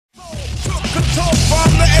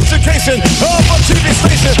from the education of a TV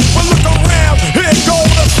station. But look around, here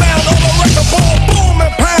goes the sound of the record ball, boom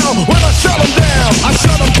and pound. When I shut them down, I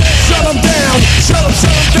shut them down, shut them down, shut them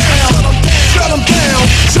down, shut them down,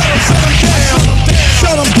 shut them down,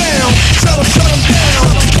 shut them down, shut them down, shut them down,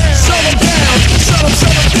 shut them down, shut them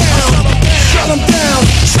down,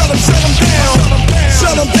 shut them down,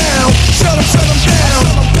 shut them down, shut them down,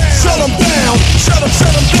 shut them down, shut them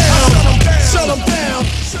down, shut them down.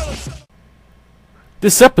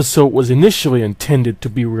 This episode was initially intended to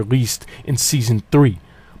be released in Season 3,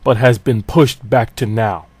 but has been pushed back to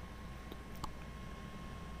now.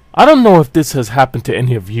 I don't know if this has happened to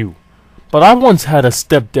any of you, but I once had a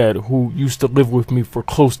stepdad who used to live with me for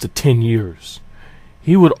close to 10 years.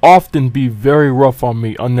 He would often be very rough on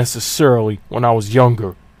me unnecessarily when I was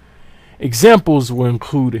younger. Examples would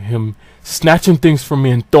include him snatching things from me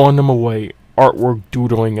and throwing them away, artwork,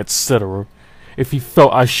 doodling, etc., if he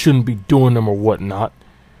felt I shouldn't be doing them or whatnot.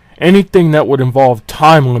 Anything that would involve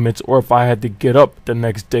time limits or if I had to get up the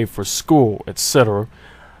next day for school, etc.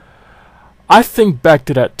 I think back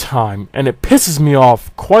to that time and it pisses me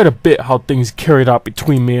off quite a bit how things carried out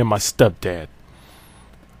between me and my stepdad.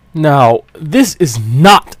 Now, this is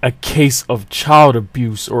not a case of child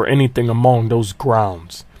abuse or anything along those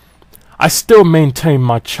grounds. I still maintain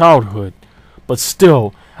my childhood, but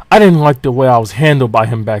still, I didn't like the way I was handled by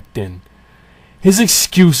him back then. His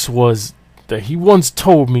excuse was that he once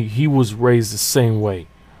told me he was raised the same way.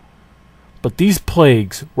 But these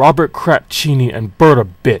plagues, Robert Crap-cini and Burda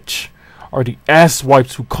bitch, are the ass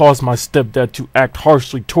wipes who caused my stepdad to act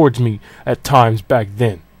harshly towards me at times back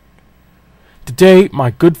then. Today, my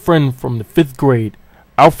good friend from the 5th grade,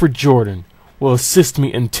 Alfred Jordan, will assist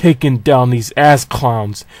me in taking down these ass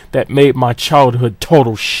clowns that made my childhood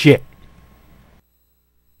total shit.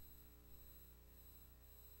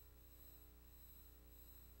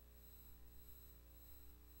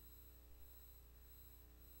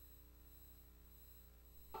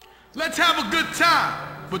 Let's have a good time,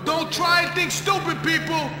 but don't try and think stupid,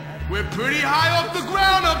 people. We're pretty high off the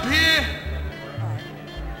ground up here.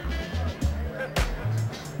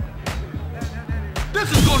 This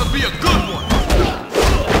is gonna be a good one.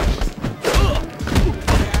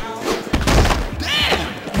 Damn!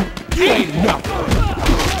 You ain't nothing.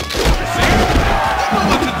 See? You know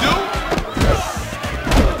what to do.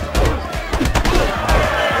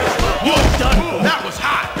 You're done. That was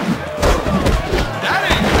hot. That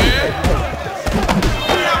ain't fair.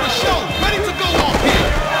 We have a show ready to go on here.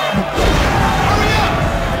 Hurry up.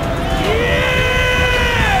 Yeah!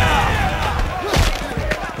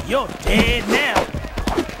 You're dead now.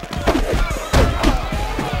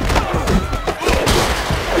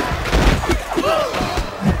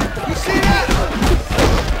 You see that?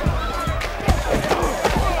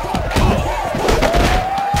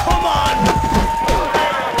 Come on.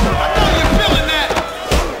 I know you're feeling that.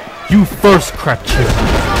 You first, Crap-cini.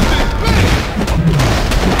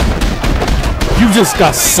 You just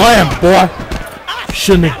got slammed, boy.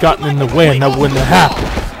 Shouldn't have gotten in the way and that wouldn't have happened.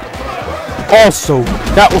 Also,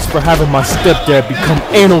 that was for having my stepdad become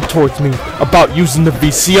anal towards me about using the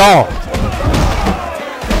VCR.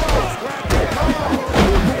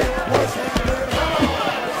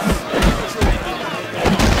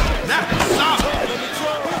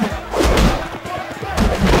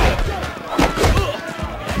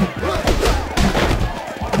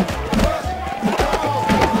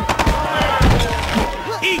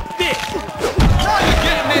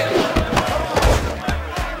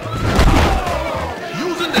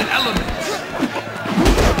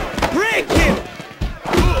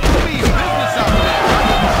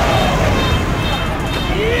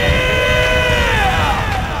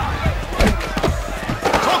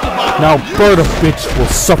 Now Burda bitch will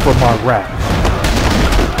suffer my wrath.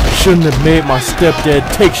 Shouldn't have made my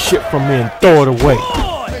stepdad take shit from me and throw it away,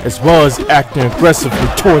 as well as acting aggressively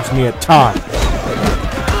towards me at times.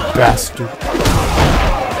 Bastard.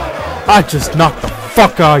 I just knocked the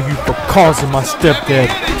fuck out of you for causing my stepdad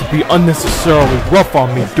to be unnecessarily rough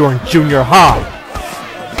on me during junior high.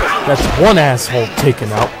 That's one asshole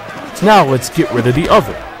taken out. Now let's get rid of the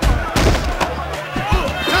other.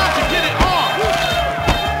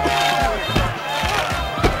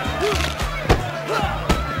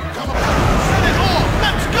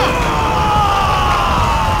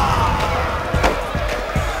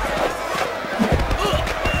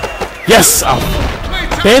 Yes,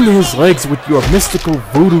 Alfred. Bend his legs with your mystical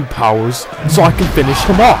voodoo powers so I can finish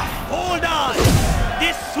him off.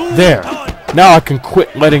 There. Now I can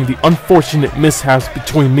quit letting the unfortunate mishaps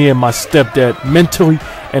between me and my stepdad mentally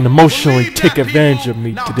and emotionally take advantage of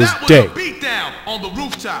me to this day.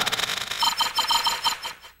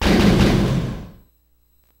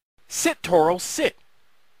 Sit, Toro, sit.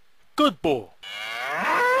 Good boy.